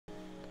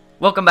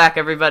Welcome back,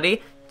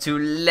 everybody, to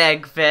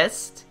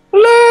LagFest.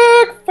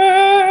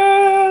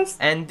 LagFest!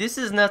 And this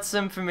is not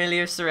some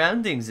familiar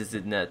surroundings, is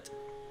it not?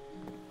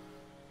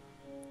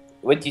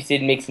 What you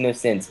said makes no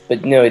sense,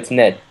 but no, it's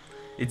not.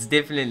 It's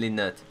definitely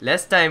not.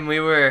 Last time we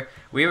were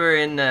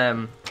in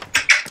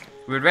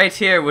we were right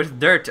here with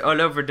dirt all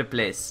over the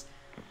place,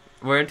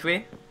 weren't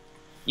we?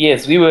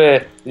 Yes, we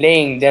were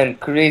laying down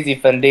crazy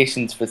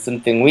foundations for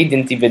something we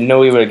didn't even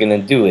know we were gonna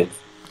do it.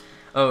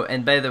 Oh,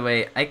 and by the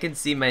way, I can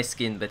see my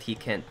skin, but he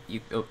can't.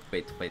 Oh,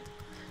 wait.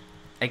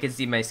 I can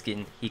see my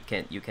skin. He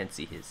can't. You can't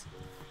see his.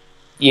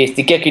 Yes,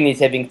 the Cochrin is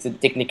having some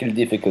technical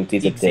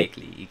difficulties up there.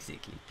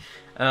 Exactly.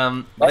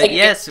 But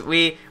yes,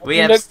 we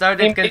have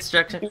started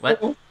construction.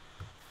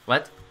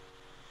 What?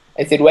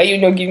 I said, why you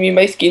not give me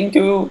my skin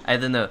too? I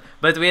don't know.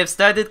 But we have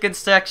started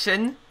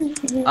construction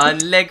on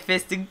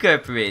LagFest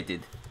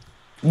Incorporated.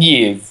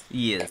 Yes.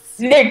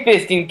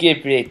 LagFest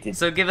Incorporated.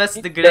 So give us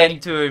the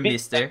grand tour,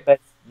 mister.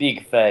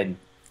 Big fun.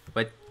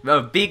 What?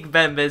 Oh, Big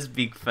Bamba's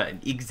big fun.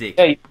 Exactly.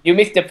 No, you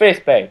missed the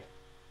first part.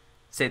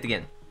 Say it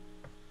again.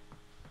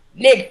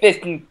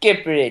 LagFest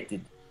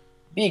Incorporated.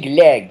 Big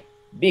lag,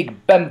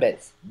 big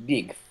bambas,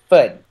 big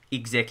fun.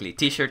 Exactly.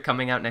 T-shirt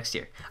coming out next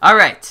year.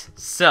 Alright,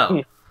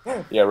 so.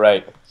 Yeah,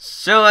 right.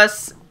 Show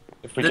us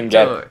the tour.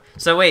 Guy.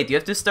 So wait, you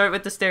have to start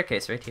with the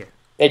staircase right here.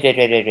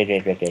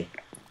 Right.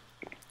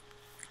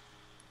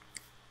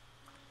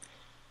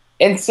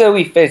 And so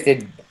we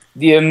faced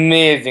the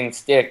amazing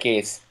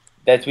staircase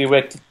that we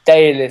worked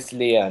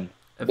tirelessly on.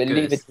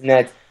 Believe it or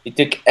not, it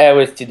took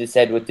hours to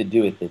decide what to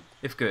do with it.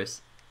 Of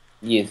course.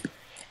 Yes.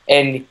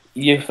 And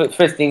your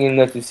first thing you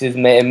notice is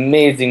my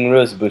amazing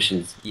rose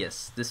bushes.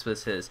 Yes, this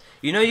was his.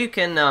 You know you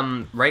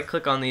can right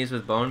click on these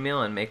with bone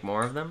meal and make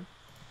more of them?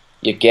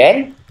 You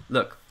can?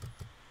 Look.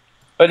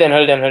 Hold on.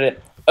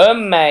 Oh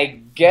my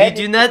god. Did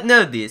you not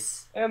know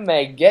this? Oh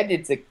my god,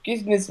 it's a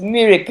Christmas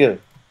miracle.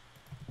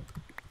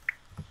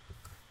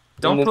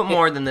 Don't put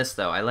more than this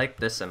though. I like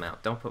this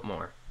amount. Don't put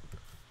more.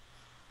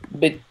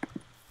 But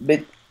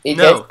it it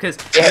has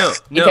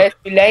to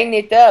line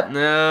it up.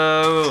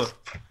 No.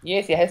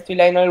 Yes, it has to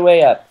line all the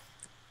way up.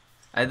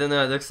 I don't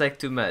know. It looks like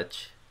too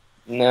much.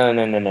 No.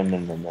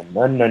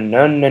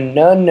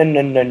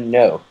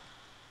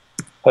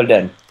 Hold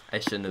on. I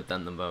shouldn't have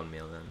done the bone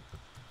meal then.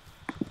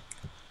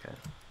 Okay.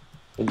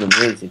 Hold on,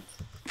 where is it?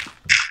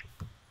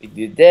 We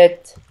do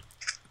that.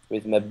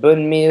 With my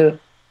bone meal.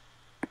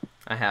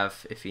 I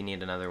have, if you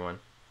need another one.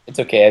 It's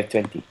okay, I have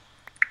 20.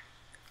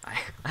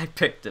 I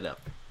picked it up.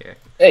 Here.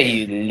 Hey,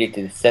 you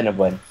little son of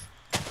one.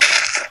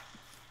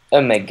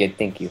 Oh my god,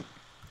 thank you.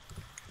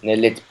 Now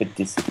let's put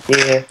this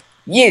here.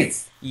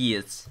 Yes!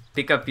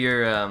 Pick up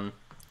your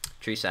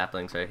tree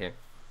saplings right here.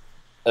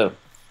 Oh.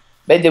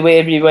 By the way,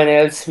 everyone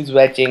else who's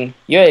watching,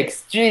 you're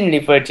extremely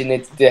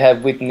fortunate to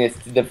have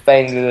witnessed the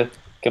final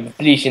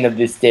completion of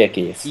this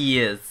staircase.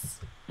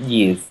 Yes.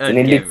 And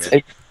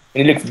it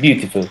looks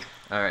beautiful.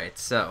 Alright,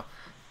 so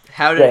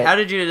how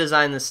did you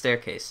design this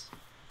staircase?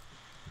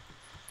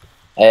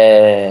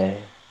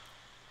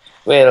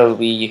 Well,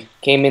 we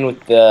came in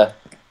with the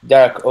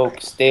dark oak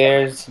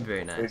stairs.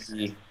 Very nice.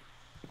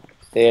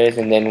 Stairs,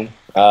 and then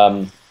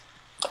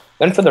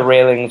for the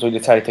railings, we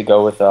decided to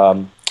go with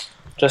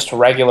just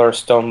regular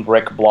stone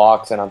brick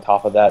blocks, and on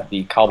top of that,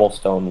 the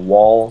cobblestone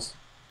walls.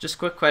 Just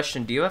quick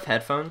question: do you have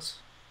headphones?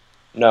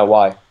 No,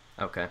 why?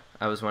 Okay,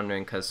 I was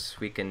wondering because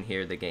we can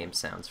hear the game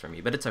sounds from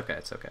you, but it's okay.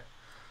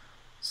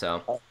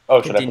 So.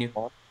 Oh, continue. Should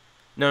I put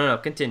No.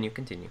 Continue.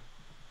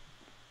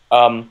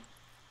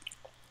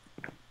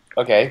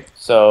 Okay,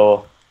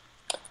 so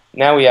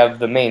now we have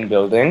the main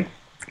building.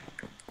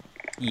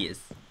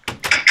 Yes.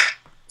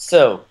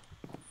 So,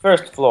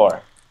 first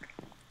floor.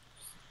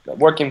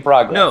 Work in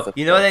progress. No,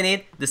 you know what I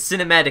need? The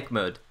cinematic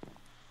mode.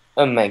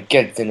 Oh my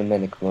god,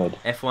 cinematic mode.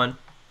 F1.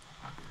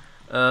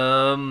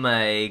 Oh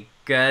my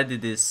god,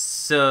 it is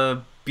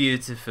so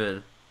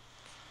beautiful.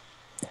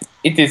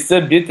 It is so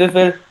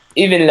beautiful,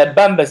 even La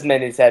Bambas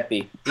man is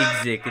happy.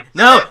 Exactly.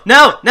 No!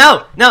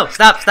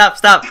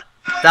 Stop!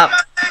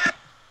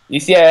 You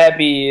see how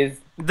happy he is?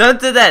 Don't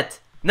do that!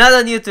 Not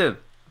on YouTube!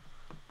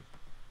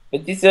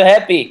 But he's so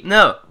happy.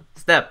 No!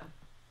 Stop.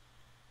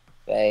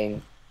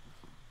 Fine.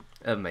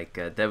 Oh my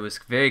god, that was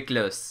very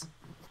close.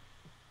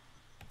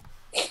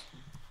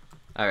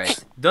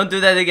 Alright, don't do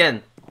that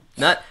again.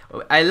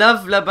 I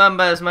love La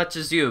Bamba as much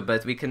as you,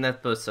 but we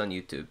cannot post on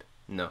YouTube.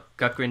 No,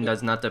 Cochrin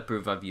does not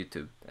approve of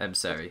YouTube. I'm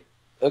sorry.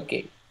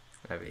 Okay.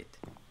 Alright.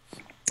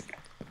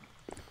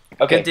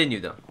 Okay. Continue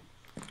though.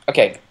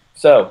 Okay,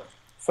 so,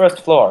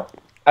 first floor.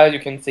 As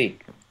you can see,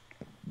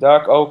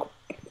 dark oak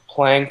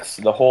planks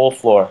the whole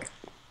floor.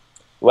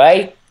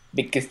 Why?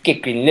 Because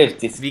Cochrin loves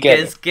this.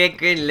 Because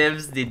Cochrin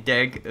loves the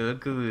dark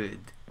oak wood.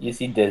 Yes,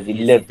 he does. He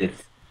loves it.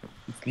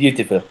 It's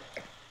beautiful.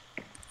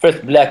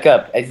 First block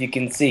up, as you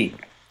can see.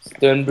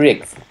 Stone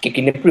bricks.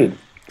 Cochrin approved.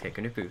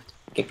 Cochrin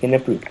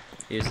approved.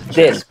 Here's a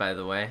chest, by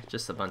the way.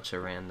 Just a bunch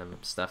of random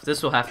stuff.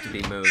 This will have to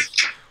be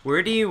moved.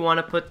 Where do you want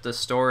to put the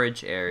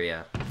storage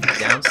area?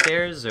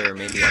 Downstairs or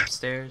maybe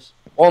upstairs?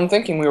 Well, I'm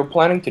thinking we were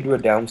planning to do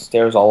it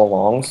downstairs all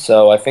along,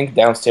 so I think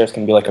downstairs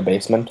can be like a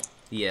basement.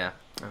 Yeah.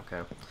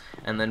 Okay.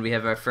 And then we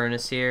have our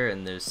furnace here,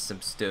 and there's some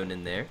stone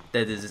in there.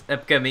 That is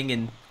upcoming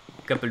in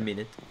a couple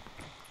minutes.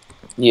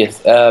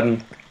 Yes.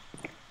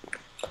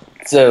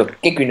 So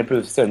Cochrin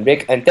approved stone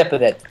brick. On top of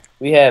that,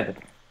 we have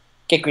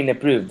Cochrin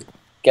approved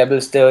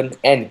cobblestone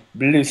and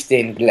blue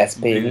stained glass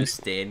Blue panes.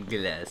 stained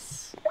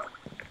glass.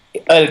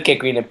 All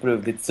Cochrin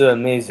approved. It's so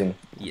amazing.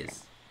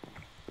 Yes.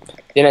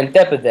 Then on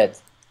top of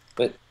that,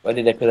 what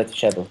did I put at the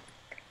shovel?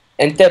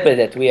 On top of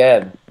that, we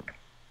have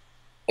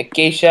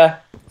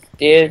acacia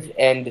stairs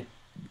and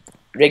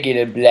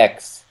regular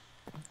blacks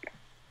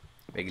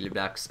Regular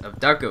blocks of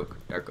dark oak.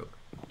 Dark oak.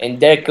 and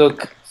dark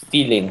oak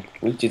ceiling,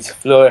 which is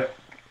floor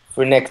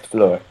for next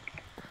floor.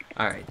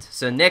 Alright,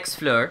 so next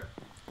floor.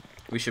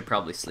 We should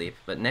probably sleep,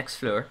 but next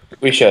floor.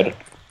 We should.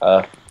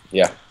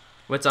 Yeah.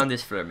 What's on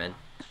this floor, man?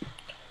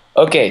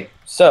 Okay,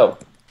 so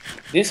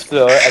this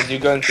floor, as you're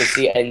going to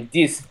see, and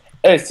this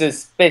also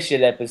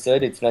special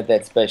episode, it's not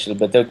that special,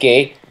 but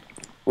okay,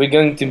 we're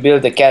going to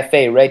build a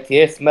cafe right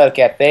here, small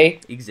cafe.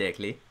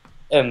 Exactly.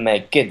 Oh my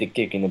god, the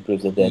kitchen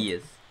approves of that.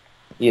 Yes.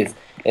 Yes,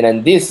 and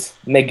on this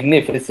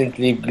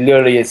magnificently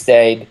glorious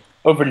side,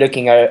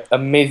 overlooking our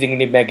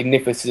amazingly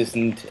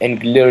magnificent and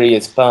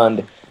glorious pond,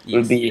 will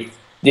Yes. be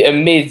the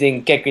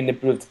amazing Cochrin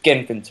approved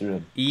conference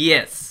room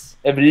Yes.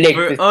 of For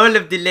LagFest. all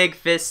of the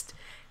LagFest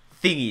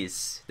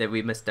thingies that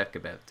we must talk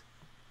about.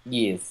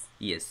 Yes,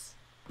 Yes.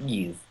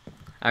 yes.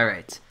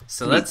 Alright,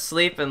 so Please. let's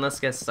sleep and let's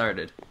get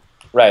started.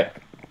 Right.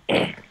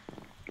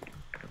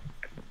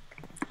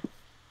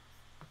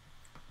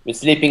 We're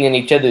sleeping in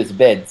each other's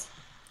beds.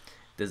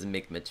 Doesn't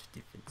make much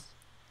difference.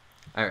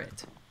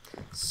 Alright.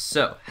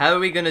 So, how are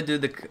we gonna do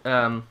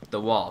the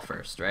wall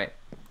first, right?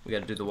 We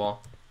gotta do the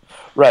wall.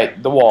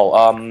 Right, the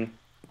wall.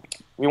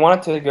 We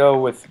wanted to go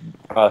with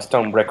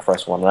stone brick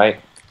first one, right?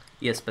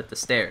 Yes, but the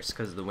stairs,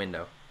 because of the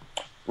window.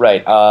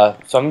 Right,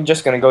 so I'm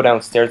just gonna go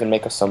downstairs and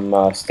make us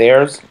some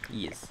stairs,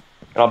 Yes.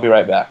 and I'll be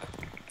right back.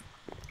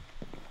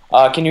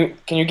 Can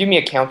you give me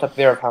a count up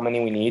there of how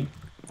many we need?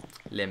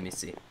 Let me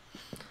see.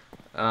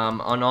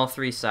 On all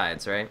three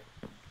sides, right?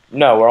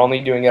 No, we're only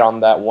doing it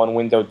on that one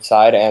windowed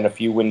side and a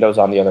few windows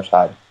on the other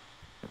side.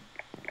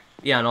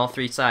 Yeah, on all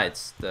three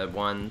sides. The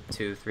 1,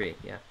 2, 3.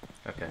 Yeah.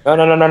 Okay.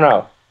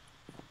 No.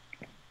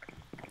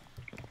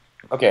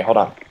 Okay, hold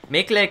on.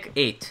 Make like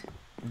 8.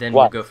 Then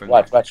Watch, we'll go from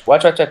watch.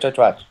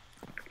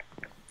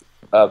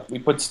 there. We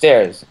put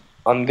stairs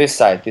on this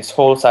side, this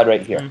whole side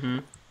right here. Mm-hmm.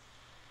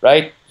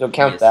 Right? So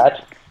count Yes.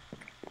 that.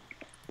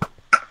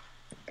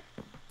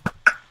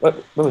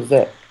 What was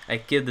that? I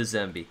killed the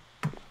zombie.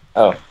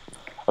 Oh.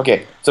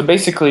 Okay, so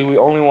basically we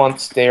only want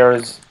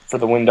stairs for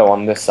the window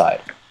on this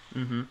side.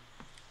 Mm-hmm.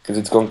 Because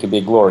it's going to be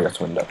a glorious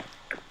window.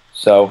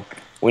 So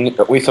we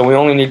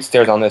only need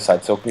stairs on this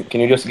side. So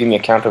can you just give me a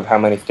count of how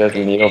many stairs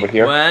we need over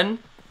here? 1,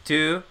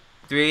 2,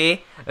 3.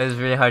 It was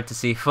really hard to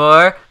see.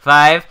 4,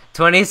 5,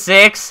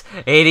 26,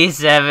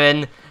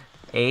 87,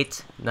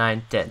 8,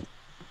 9, 10.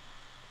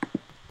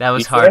 That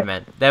was You hard, sure?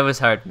 man. That was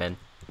hard, man.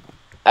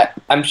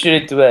 I'm sure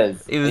it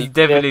was. It was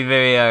definitely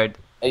very hard.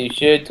 Are you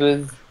sure it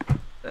was?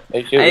 Are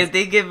you sure I it was?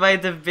 think it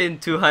might have been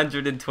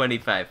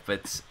 225,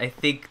 but I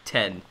think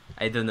 10.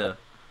 I don't know.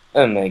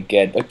 Oh my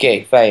god.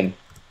 Okay, fine.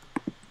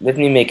 Let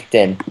me make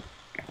 10.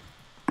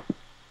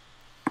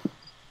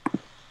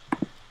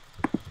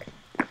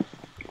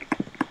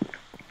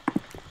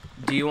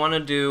 Do you want to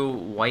do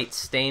white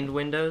stained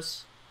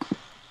windows?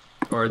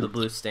 Or the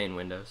blue stained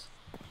windows?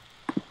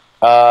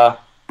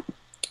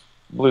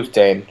 Blue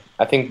stain.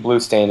 I think blue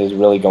stain is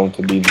really going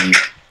to be the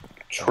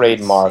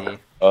trademark see.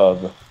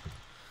 of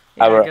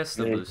Yeah, our. I guess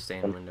the blue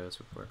stained windows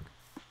would work.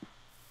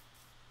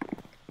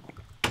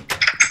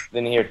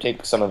 Then here,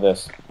 take some of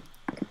this.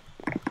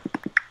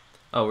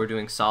 Oh, we're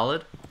doing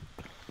solid?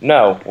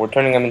 No, we're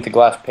turning them into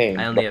glass panes.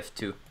 I only have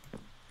 2.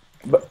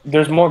 But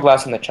there's more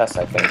glass in the chest,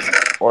 I think.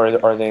 Or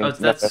are they? Oh,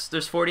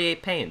 there's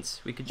 48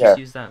 panes. We could Yeah. just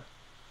use that.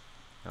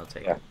 I'll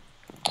take Yeah. it.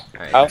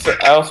 Alright.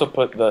 I also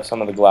put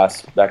some of the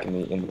glass back in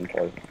the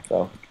inventory.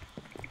 So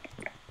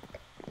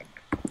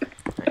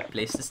Alright,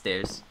 place the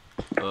stairs.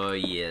 Oh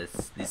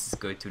yes, this is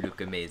going to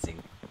look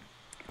amazing.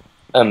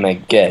 oh my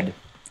god.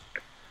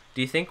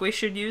 Do you think we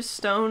should use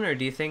stone, or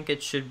do you think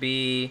it should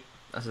be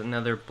as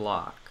another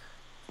block?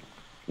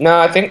 No,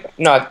 I think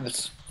no.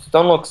 This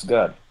stone looks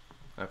good.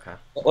 Okay.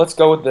 Let's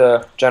go with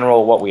the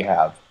general what we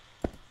have.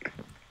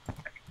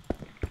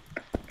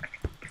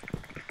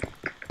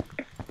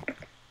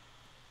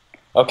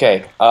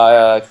 Okay.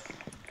 I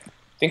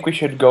think we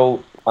should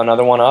go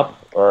another one up,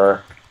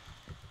 or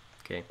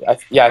Okay.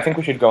 yeah, I think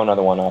we should go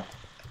another one up.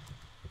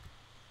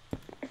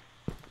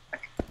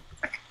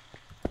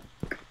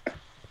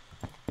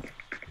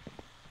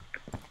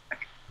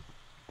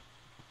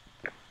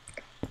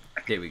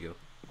 There we go.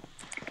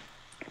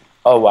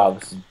 Oh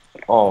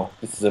wow,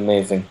 this is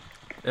amazing.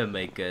 Oh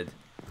my god.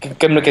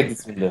 Come look at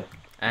this window.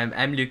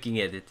 I'm looking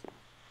at it.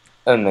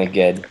 Oh my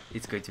god.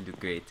 It's going to look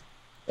great.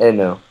 I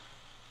know.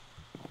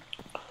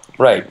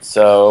 Right,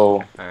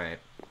 so Alright.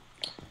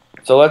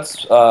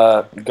 let's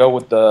go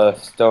with the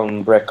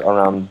stone brick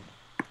around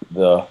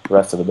the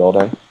rest of the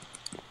building.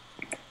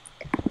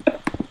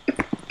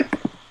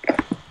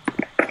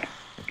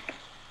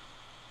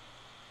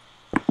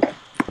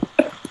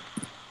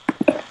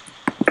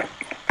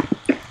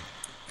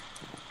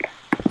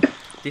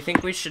 Do you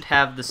think we should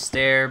have the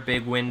stair,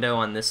 big window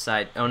on this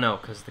side? Oh no,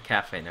 because the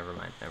cafe. Never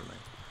mind. Never mind.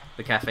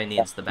 The cafe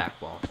needs the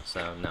back wall,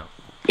 so no.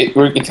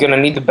 It's gonna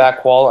need the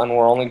back wall, and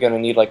we're only gonna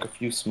need like a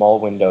few small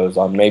windows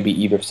on maybe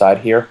either side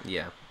here.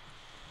 Yeah.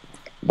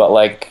 But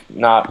like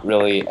not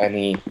really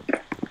any,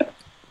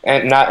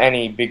 and not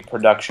any big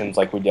productions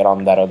like we did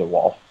on that other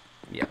wall.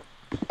 Yeah.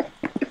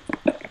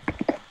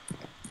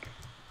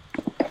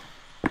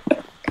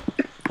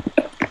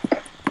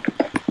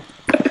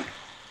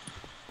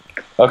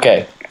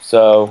 Okay,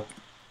 so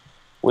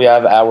we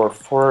have our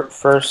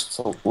first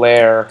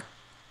layer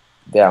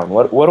down.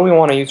 What do we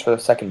want to use for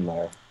the second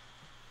layer?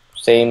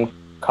 Same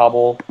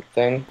cobble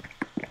thing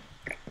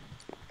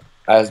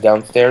as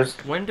downstairs.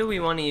 When do we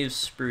want to use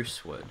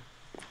spruce wood?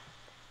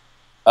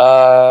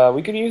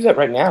 We could use it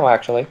right now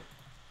actually,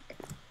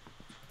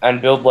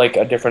 and build like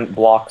a different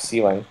block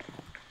ceiling.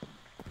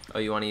 Oh,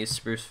 you want to use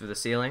spruce for the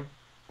ceiling?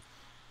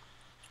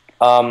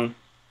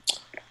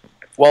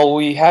 Well,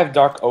 we have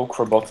dark oak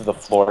for both of the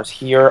floors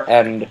here,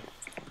 and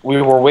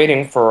we were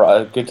waiting for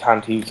a good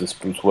time to use the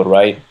spruce wood,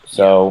 right?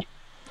 So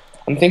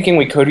I'm thinking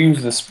we could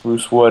use the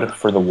spruce wood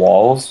for the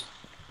walls.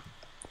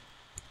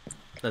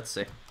 Let's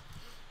see.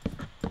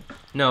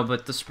 No,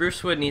 but the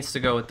spruce wood needs to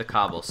go with the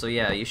cobble. So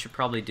yeah, you should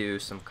probably do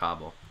some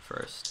cobble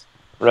first.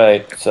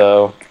 Right,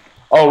 so...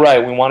 Oh,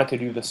 right, we wanted to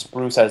do the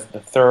spruce as the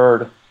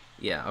third.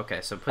 Yeah,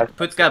 okay, so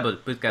put cobble.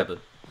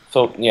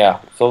 So, yeah,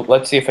 so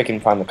let's see if I can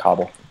find the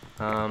cobble.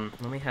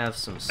 Let me have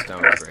some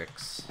stone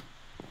bricks.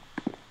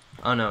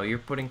 Oh no, you're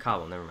putting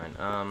cobble, never mind.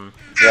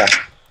 Yeah.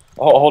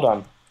 Oh, hold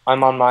on.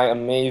 I'm on my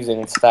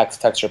amazing stacks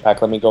texture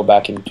pack. Let me go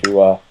back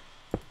into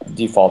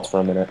default for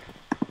a minute.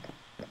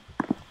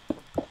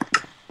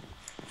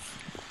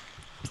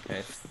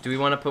 Okay, do we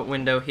want to put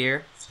window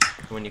here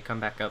when you come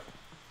back up?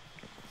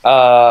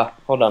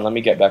 Hold on, let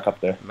me get back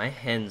up there. My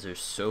hands are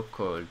so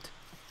cold.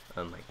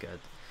 Oh my god.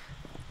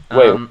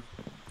 Wait.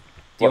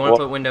 Do you want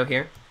to put window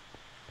here?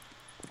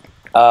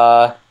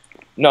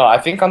 No, I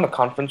think on the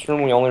conference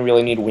room we only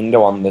really need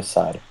window on this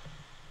side.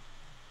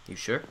 You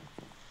sure?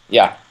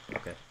 Yeah.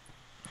 Okay.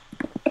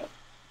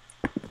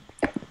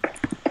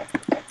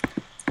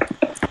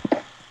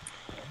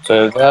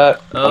 So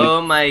that...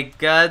 Oh my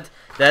god.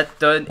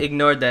 Don't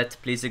ignore that.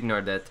 Please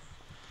ignore that.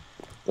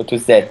 What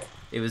was that?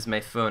 It was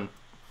my phone.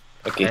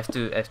 Okay. I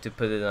have to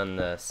put it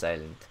on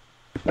silent.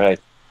 Right.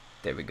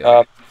 There we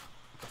go.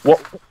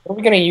 What are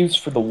we gonna use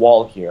for the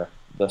wall here?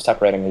 The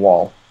separating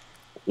wall.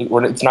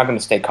 It's not gonna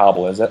stay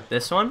cobble, is it?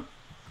 This one?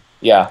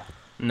 Yeah.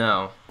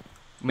 No.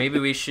 Maybe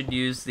we should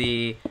use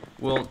the...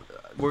 Well,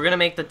 we're gonna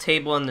make the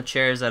table and the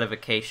chairs out of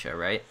acacia,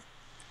 right?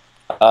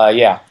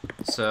 Yeah.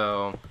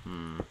 So,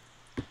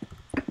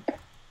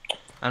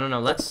 I don't know.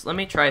 Let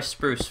me try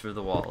spruce for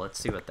the wall. Let's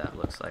see what that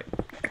looks like.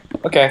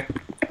 Okay.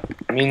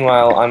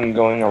 Meanwhile, I'm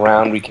going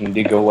around. We can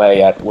dig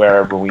away at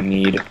wherever we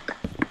need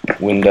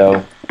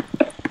window.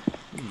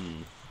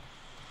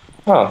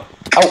 Huh.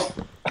 Oh!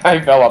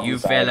 I fell off You the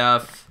side. fell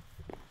off.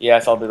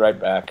 Yes, I'll be right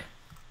back.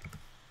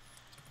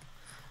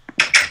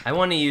 I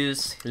want to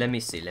use... Let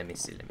me see.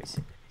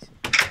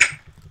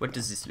 What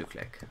does this look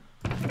like?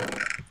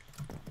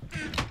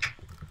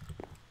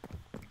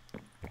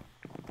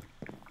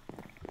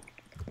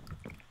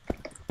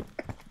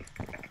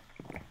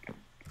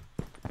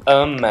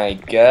 Oh my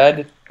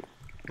god.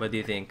 What do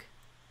you think?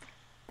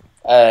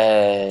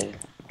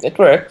 It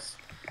works.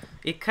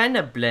 It kind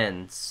of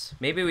blends.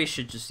 Maybe we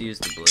should just use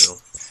the blue.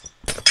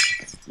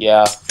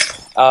 Yeah.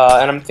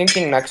 And I'm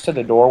thinking next to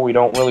the door, we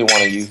don't really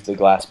want to use the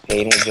glass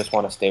pane. We just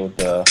want to stay with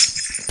the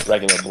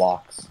regular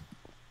blocks.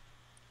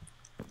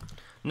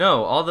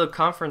 No, all the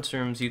conference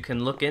rooms, you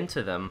can look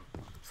into them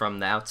from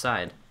the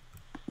outside.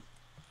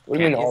 What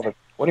do you mean all the?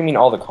 What do you mean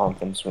all the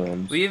conference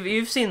rooms? Well,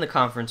 you've seen the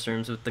conference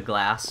rooms with the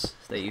glass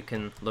that you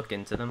can look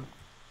into them.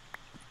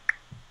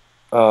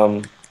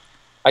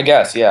 I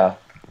guess, yeah.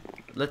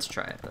 Let's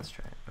try it. Okay.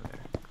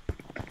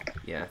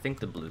 Yeah, I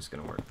think the blue's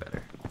gonna work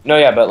better. No,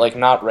 yeah, but like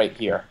not right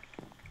here.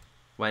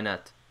 Why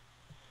not?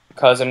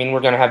 Because I mean,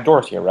 we're gonna have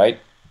doors here, right?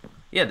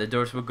 Yeah, the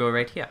doors will go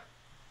right here.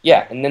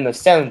 Yeah, and then the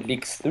sound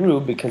leaks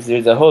through because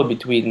there's a hole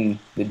between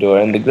the door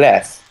and the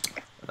glass.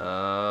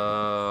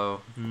 Oh.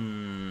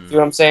 See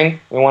what I'm saying?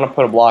 We want to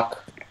put a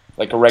block,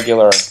 like a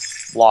regular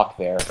block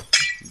there.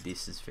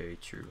 This is very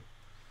true.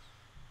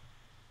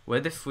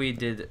 What if we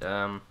did,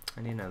 I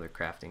need another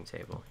crafting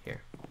table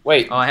here.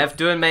 Wait. Oh, I have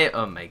to make,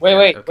 oh my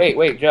god.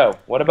 Wait, Joe.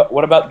 What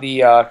about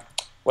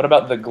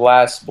the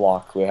glass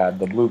block we had,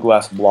 the blue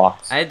glass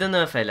blocks? I don't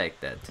know if I like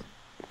that.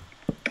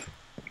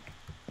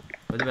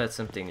 What about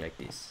something like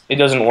this? It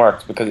doesn't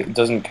work because it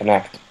doesn't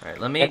connect. Alright,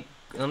 let me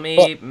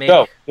make...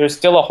 Joe, there's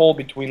still a hole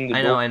between the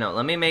I know.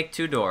 Let me make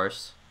 2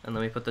 doors, and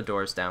let me put the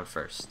doors down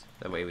first.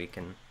 That way we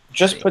can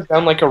just see. Put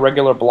down like a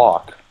regular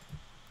block.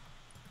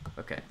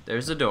 Okay,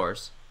 there's the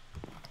doors.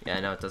 Yeah,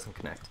 I know it doesn't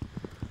connect.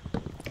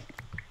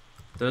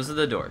 Those are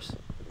the doors.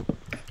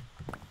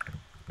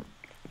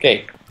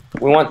 Okay,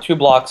 we want 2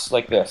 blocks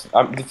like this.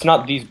 It's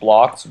not these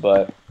blocks,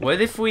 but...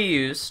 What if we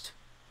used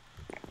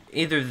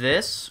either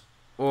this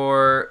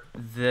or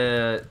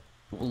the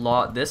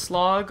this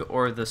log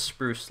or the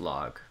spruce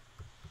log?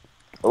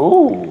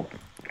 Ooh.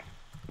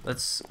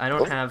 I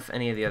don't have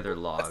any of the other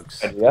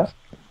logs. Idea.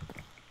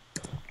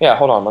 Yeah,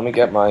 hold on. Let me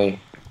get my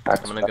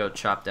axe. I'm gonna go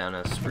chop down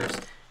a spruce.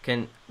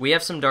 We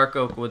have some dark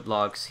oak wood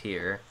logs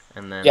here,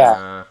 and then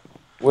Yeah.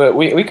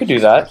 We could do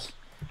that. spruce.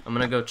 I'm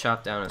gonna go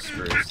chop down a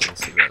spruce and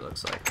see what it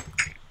looks like.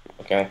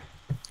 Okay.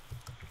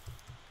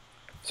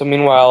 So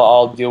meanwhile,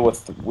 I'll deal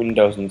with the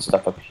windows and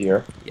stuff up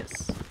here.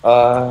 Yes.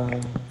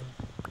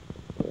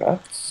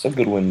 That's a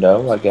good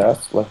window, I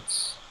guess.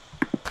 Let's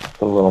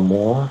put a little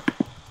more.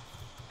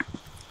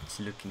 It's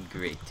looking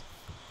great.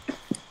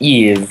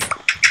 Is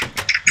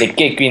the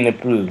Cochrin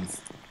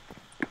approves.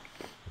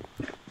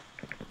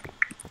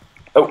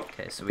 Oh.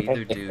 Okay, so we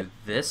either do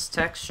this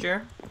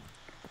texture,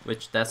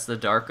 which that's the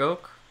dark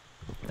oak.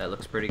 That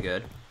looks pretty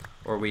good.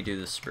 Or we do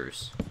the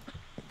spruce.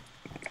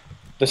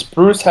 The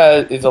spruce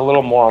is a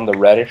little more on the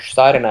reddish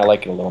side, and I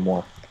like it a little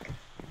more.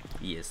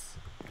 Yes.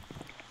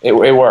 It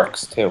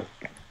works too.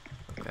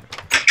 Okay.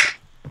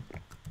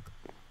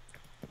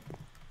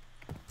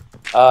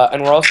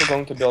 And we're also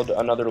going to build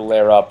another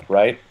layer up,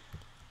 right?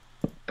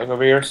 Look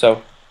over here.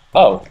 So,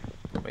 oh,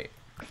 Wait.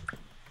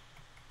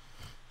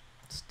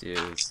 Let's do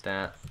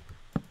that.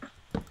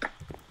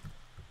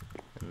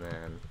 And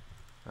then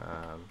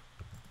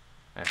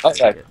I have to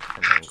Okay. get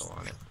an angle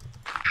on it.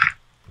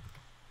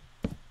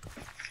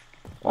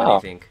 What do you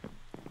think?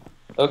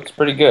 looks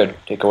pretty good.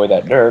 Take away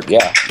that dirt,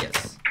 yeah.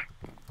 Yes.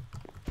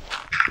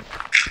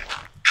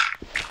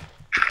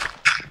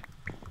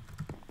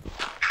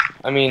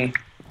 I mean,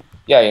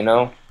 yeah, you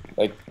know,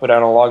 like put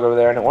down a log over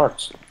there and it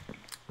works.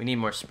 We need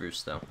more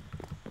spruce though.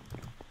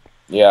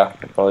 Yeah,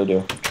 I probably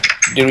do.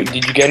 Did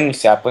you get any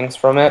saplings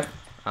from it?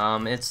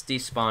 It's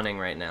despawning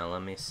right now.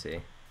 Let me see.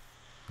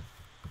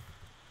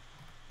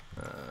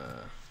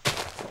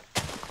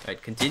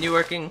 Alright, continue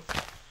working.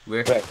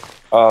 Right.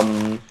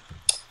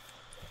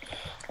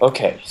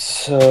 Okay,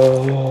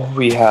 so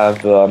we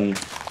have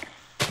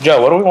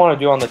Joe, what do we want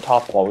to do on the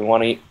top wall? We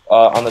want to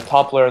on the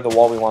top layer of the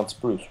wall we want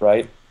spruce,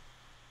 right?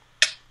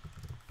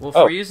 Well, if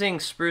we're using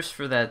spruce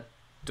for that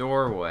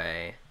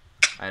doorway,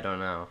 I don't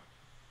know.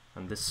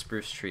 This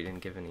spruce tree didn't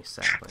give any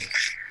saplings.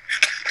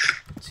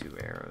 2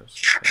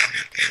 arrows.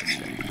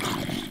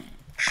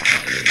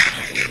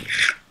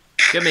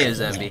 Give me a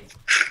zombie.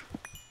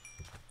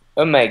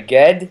 Oh my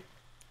god.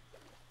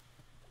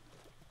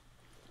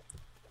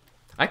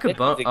 I could This is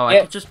bone. a Oh, I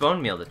gift. could just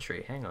bone meal the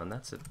tree. Hang on,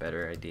 that's a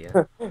better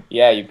idea.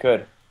 Yeah, you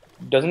could.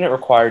 Doesn't it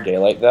require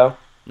daylight though?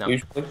 No.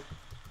 Usually.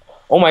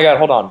 Oh my god,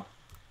 hold on.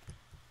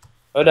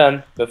 Hold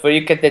on. Before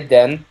you cut it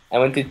down, I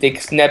want to take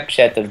a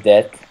snapshot of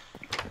that.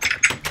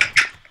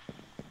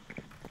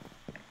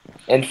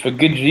 And for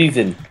good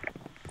reason.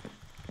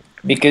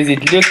 Because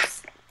it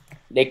looks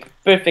like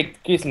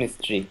perfect Christmas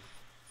tree.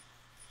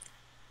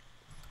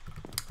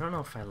 I don't know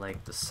if I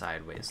like the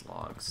sideways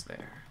logs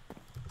there.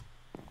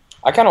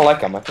 I kind of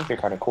like them. I think they're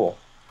kind of cool.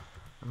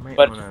 I might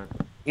But- wanna.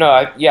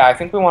 No, yeah, I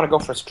think we want to go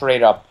for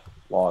straight up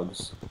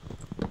logs.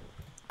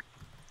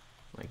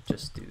 Like,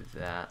 just do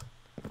that.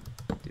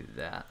 Do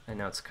that. I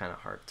know it's kind of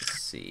hard to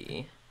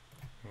see.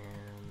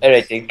 And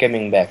Alright, they're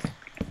coming back.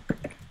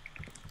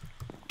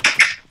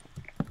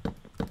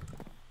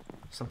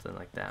 something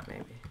like that,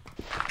 maybe.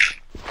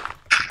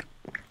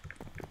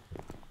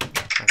 I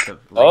have to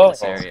light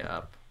this area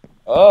up.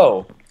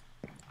 Oh.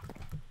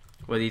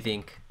 What do you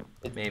think?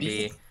 It's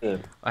Maybe.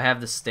 decent. I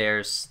have the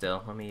stairs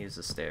still. Let me use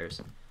the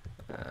stairs.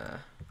 I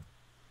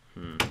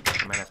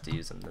might have to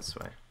use them this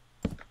way.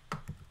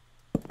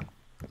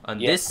 On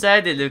Yeah. this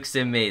side, it looks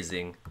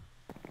amazing.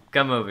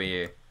 Come over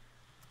here.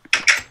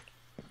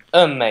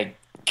 Oh my It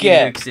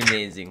god. looks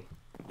amazing.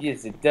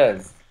 Yes, it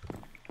does.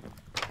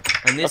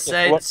 On this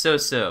Okay, side, what-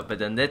 so-so,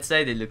 but on that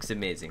side, it looks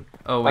amazing.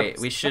 Oh, wait,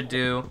 we should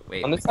do...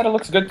 Wait, On this side, it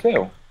looks good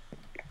too.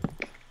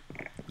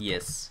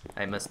 yes,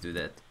 I must do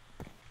that.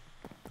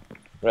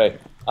 Right.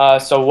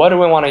 So what do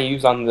we want to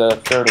use on the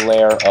third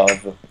layer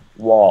of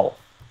wall?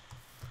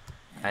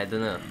 I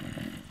don't know.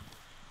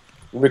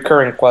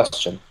 Recurring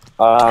question.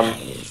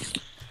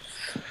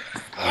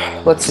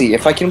 Let's see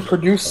if I can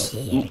produce.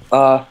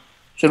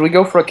 Should we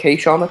go for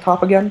acacia on the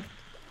top again,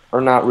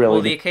 or not really?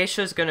 Well, the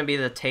acacia is going to be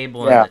the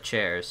table Yeah. and the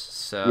chairs,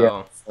 so...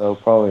 Yeah. So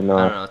probably I don't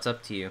not. know, it's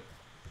up to you.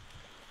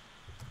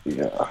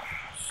 Yeah.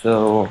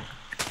 So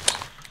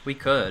We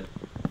could.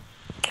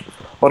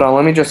 hold on.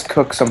 Let me just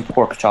cook some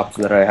pork chops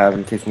that I have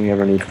in case we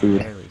ever need food.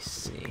 Barely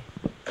see.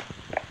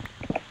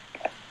 Okay,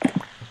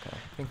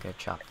 I think I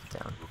chopped it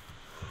down.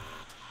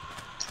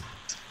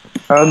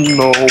 And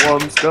no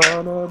one's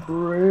gonna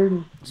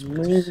bring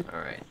me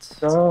Alright.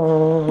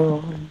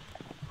 down.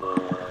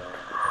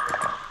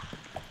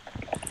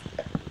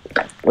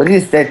 What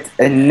is that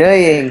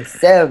annoying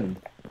sound?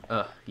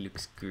 Oh, it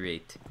looks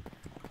great.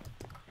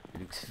 It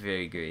looks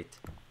very great.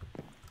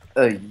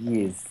 Oh,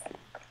 yes.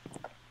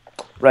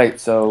 Right,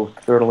 so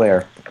third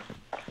layer.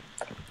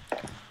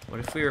 What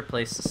if we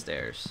replace the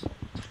stairs?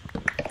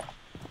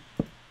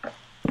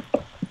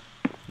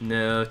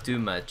 No, too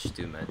much,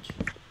 too much.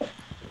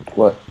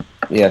 What?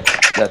 Yeah,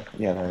 that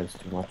is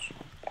too much.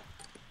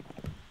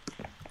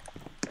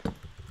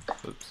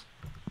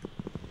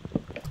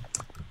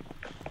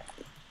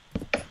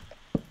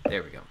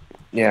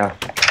 Yeah.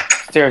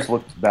 Stairs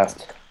look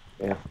best.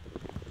 Yeah.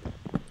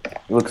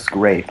 It looks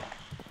great.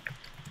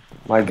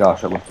 My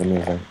gosh, it looks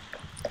amazing.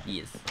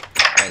 Yes.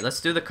 Alright, let's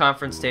do the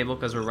conference table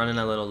because we're running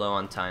a little low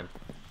on time.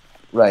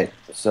 Right,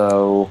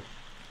 so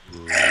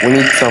we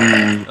need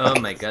some. Oh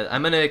my god,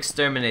 I'm gonna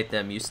exterminate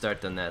them. You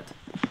start the net.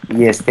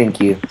 Yes, thank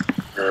you.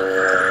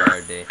 Where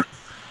are they?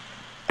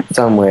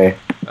 Somewhere.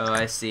 Oh,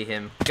 I see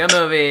him. Come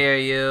over here,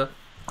 you.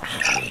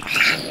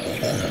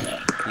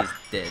 He's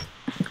dead.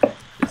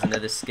 There's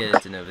another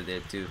skeleton over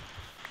there too.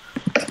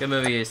 Come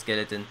over here,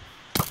 skeleton.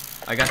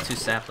 I got 2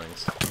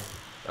 saplings.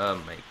 Oh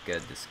my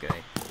god, this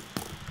guy.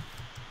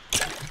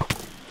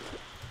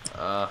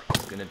 Oh,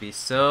 he's gonna be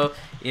so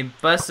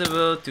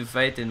impossible to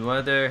fight in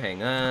water.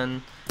 Hang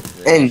on.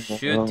 Let me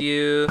shoot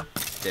you.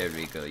 There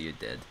we go, you're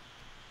dead.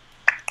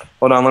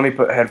 Hold on, let me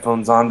put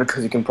headphones on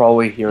because you can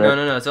probably hear it.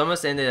 No, it's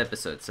almost the end of the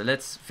episode. So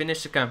let's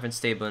finish the conference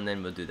table and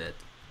then we'll do that.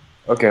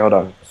 Okay, hold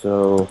on.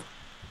 So,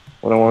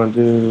 what I want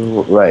to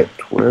do... Right,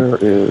 where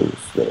is...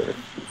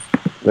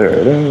 There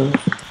it is.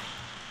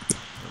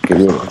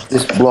 Okay,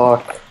 this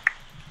block.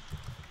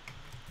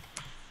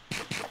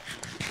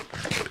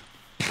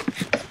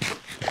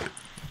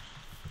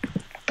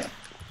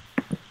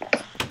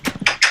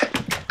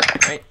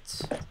 Right.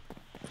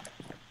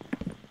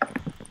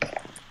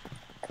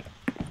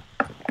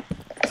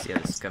 See how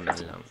this is coming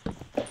along.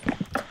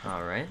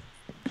 Alright.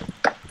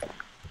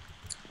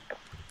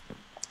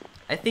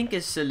 I think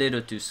it's a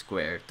little too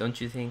square, don't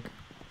you think?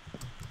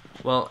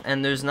 Well,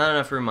 and there's not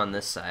enough room on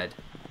this side.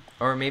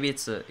 Or maybe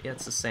it's a... Yeah,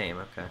 it's the same.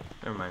 Okay,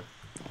 never mind.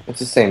 It's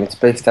the same. It's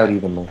spaced out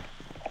evenly.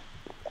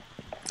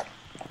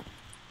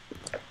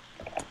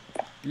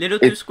 Little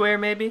too square,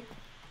 maybe?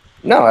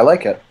 No, I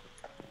like it.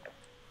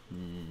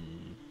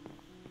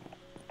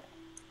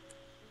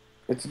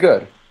 It's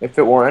good. If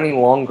it were any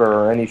longer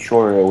or any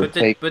shorter, it would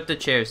take... Put the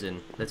chairs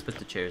in. Let's put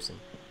the chairs in.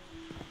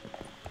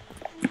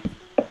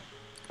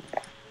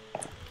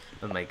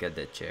 Oh my god,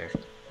 that chair.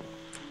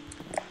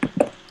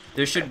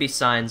 There should be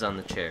signs on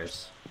the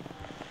chairs.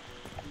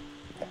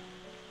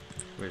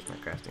 Where's my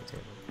crafting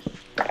table?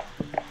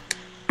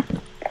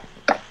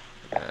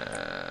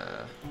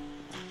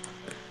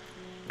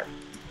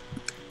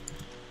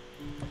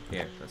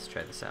 Here, let's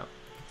try this out.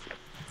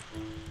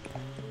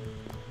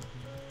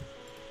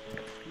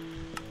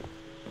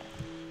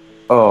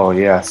 Oh,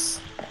 yes.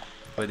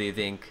 What do you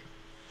think?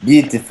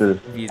 Beautiful.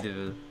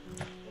 Beautiful.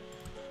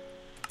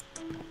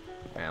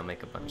 Alright, I'll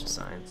make a bunch of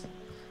signs.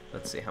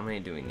 Let's see, how many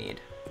do we need?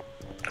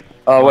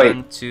 Oh, wait.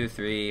 1, 2,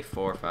 3,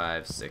 4,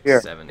 5, 6,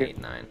 Here, 7, here. 8,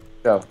 9.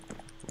 Go.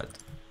 What?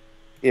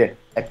 Here,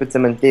 I put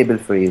some on table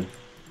for you.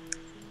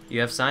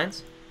 You have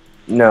signs?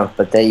 No,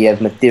 but I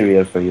have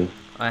material for you.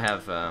 I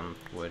have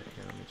wood.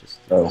 Here, let me just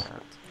do Oh.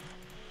 that.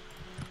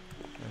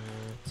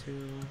 2.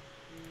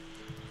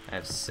 I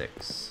have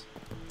 6.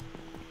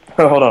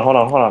 Hold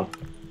on.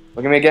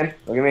 Look at me again.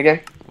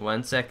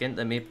 1 second,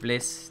 let me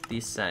place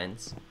these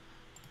signs.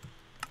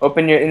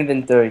 Open your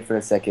inventory for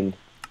a second.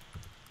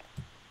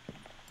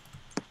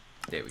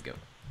 There we go.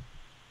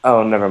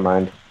 Oh, never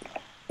mind.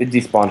 It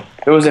despawned.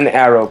 There was an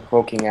arrow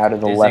poking out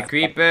of the There's left. a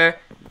creeper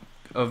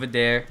over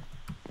there.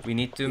 We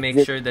need to make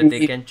sure that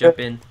they can't jump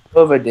in.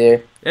 Over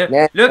there.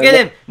 Look at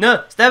him!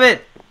 No, stop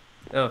it!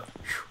 Oh,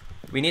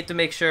 we need to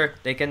make sure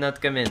they cannot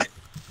come in.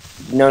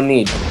 No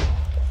need.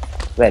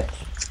 Wait.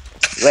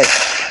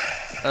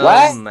 Oh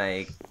What?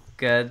 my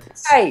god.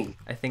 Hey!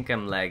 I think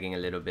I'm lagging a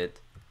little bit.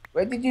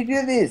 Why did you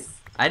do this?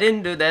 I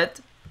didn't do that.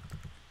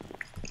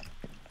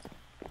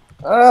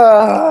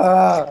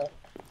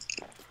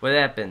 What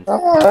happened?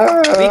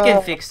 We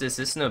can fix this,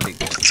 it's no big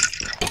deal.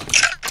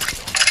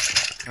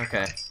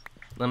 Okay.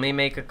 Let me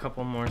make a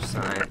couple more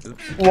signs.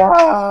 Oops.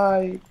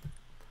 Why?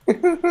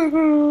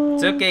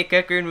 It's okay,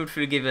 Cochrin would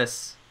forgive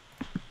us.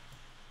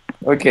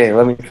 Okay,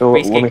 let me fill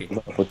Please it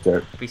up with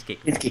dirt. Please kick.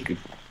 It's kicking.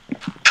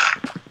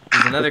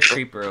 There's another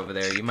creeper over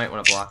there. You might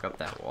want to block up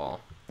that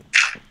wall.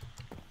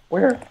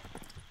 Where?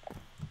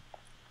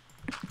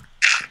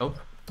 Oh,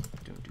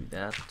 don't do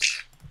that.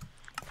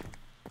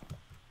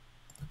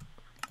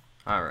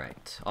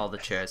 Alright, all the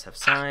chairs have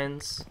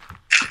signs.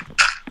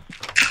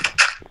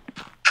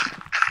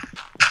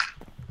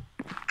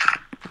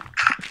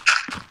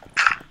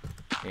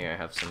 Here, I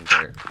have some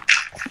dirt.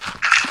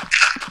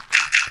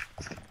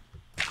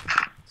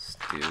 Let's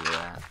do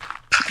that.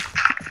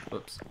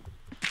 Whoops.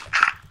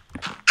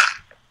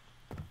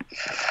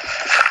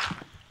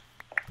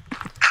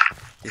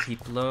 Did he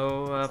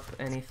blow up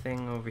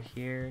anything over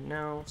here?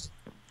 No.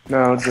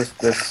 No, just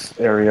this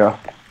area.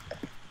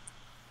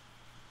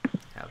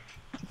 Ouch.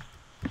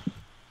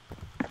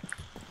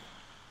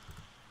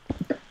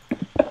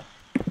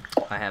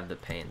 I have the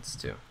paints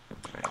too.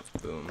 Right.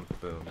 Boom,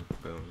 boom,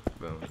 boom,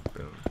 boom,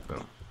 boom,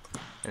 boom.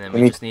 And then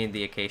we just need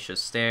the acacia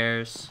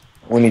stairs.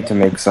 We need to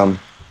make some.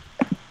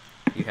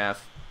 You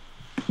have.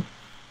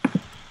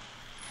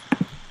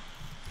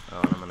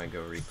 Oh, and I'm gonna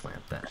go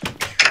replant that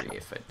tree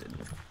if I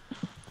didn't.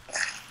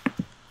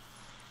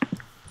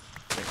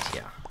 But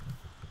yeah.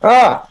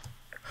 Ah!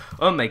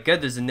 Oh my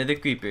god, there's another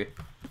creeper.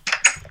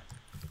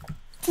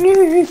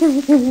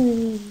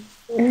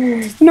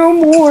 No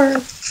more.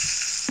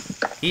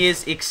 He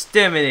is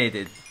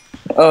exterminated.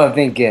 Oh,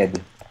 thank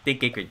God.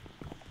 Think it could.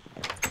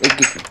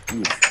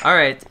 Yes. All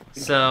right,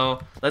 so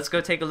let's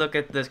go take a look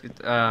at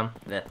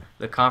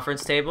the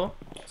conference table.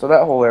 So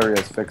that whole area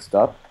is fixed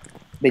up.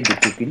 Baby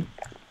chicken.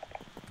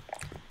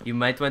 You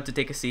might want to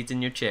take a seat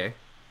in your chair.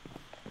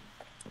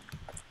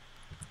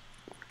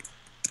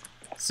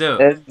 So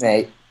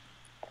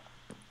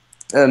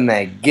Oh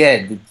my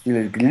God, it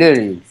looks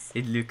glorious.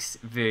 it looks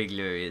very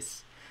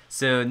glorious.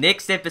 So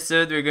next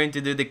episode we're going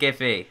to do the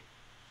cafe.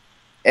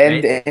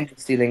 And Right? and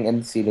the ceiling,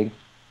 and the ceiling.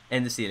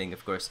 And the ceiling,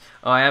 of course.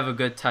 Oh, I have a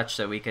good touch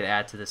that we could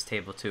add to this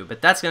table too.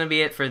 But that's gonna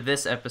be it for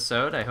this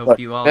episode. I hope What?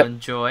 you all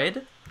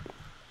enjoyed.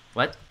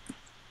 What?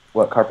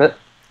 What, carpet?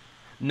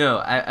 No,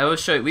 I will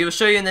show you. We will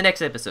show you in the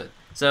next episode.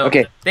 So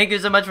Okay. thank you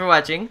so much for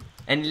watching.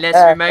 And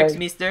last remarks,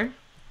 Mister?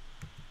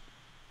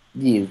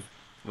 Yes.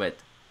 What?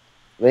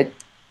 What?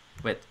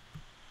 What?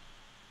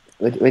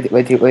 What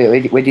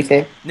do you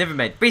say? Never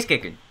mind. Peace,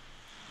 Cochrin.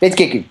 It's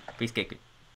kicking. Peace, Cochrin.